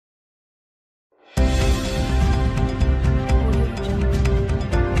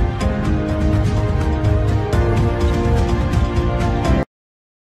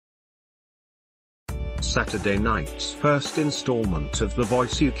Saturday night's first installment of The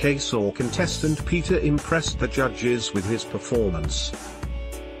Voice UK saw contestant Peter impress the judges with his performance.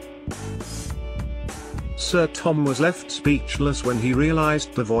 Sir Tom was left speechless when he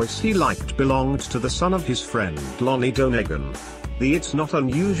realised the voice he liked belonged to the son of his friend Lonnie Donegan. The It's Not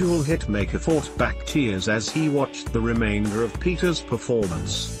Unusual hitmaker fought back tears as he watched the remainder of Peter's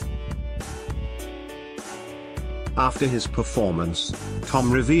performance. After his performance,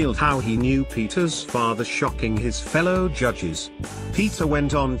 Tom revealed how he knew Peter's father, shocking his fellow judges. Peter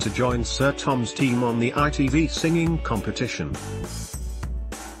went on to join Sir Tom's team on the ITV singing competition.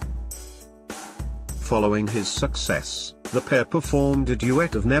 Following his success, the pair performed a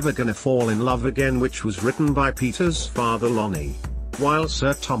duet of Never Gonna Fall in Love Again, which was written by Peter's father Lonnie. While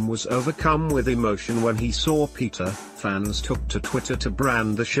Sir Tom was overcome with emotion when he saw Peter, fans took to Twitter to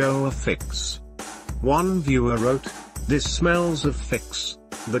brand the show a fix. One viewer wrote, "This smells of fix.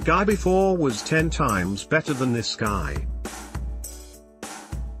 The guy before was 10 times better than this guy."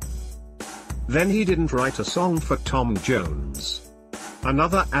 Then he didn't write a song for Tom Jones.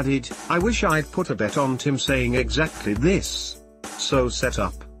 Another added, "I wish I'd put a bet on Tim saying exactly this. So set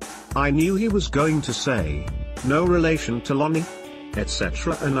up. I knew he was going to say, no relation to Lonnie,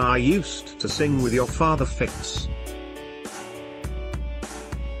 etc. and I used to sing with your father fix.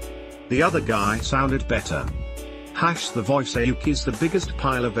 The other guy sounded better. The voice Ayuk is the biggest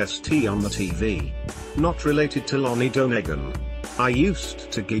pile of ST on the TV. Not related to Lonnie Donegan. I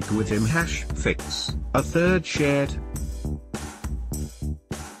used to gig with him fix," a third shared.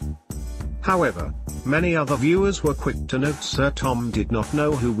 However, many other viewers were quick to note Sir Tom did not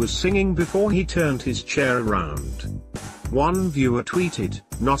know who was singing before he turned his chair around. One viewer tweeted,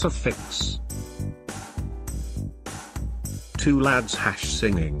 "Not a fix. Two lads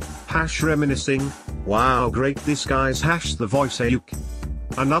singing, reminiscing, wow great this guy's the voice Ayuk."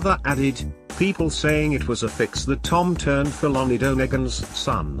 Another added, "People saying it was a fix that Tom turned for Lonnie Donegan's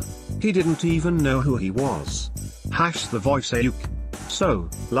son. He didn't even know who he was. The voice Ayuk. So,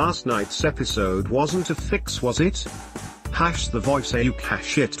 last night's episode wasn't a fix, was it? The voice Ayuk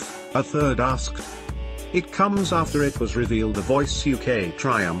it," a third asked. It comes after it was revealed The Voice UK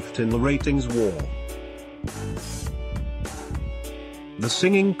triumphed in the ratings war. The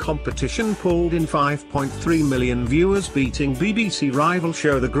singing competition pulled in 5.3 million viewers, beating BBC rival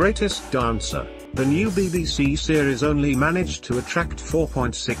show The Greatest Dancer. The new BBC series only managed to attract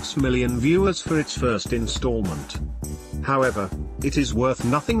 4.6 million viewers for its first installment. However, it is worth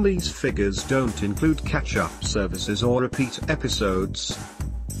noting these figures don't include catch-up services or repeat episodes.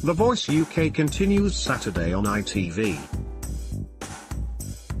 The Voice UK continues Saturday on ITV.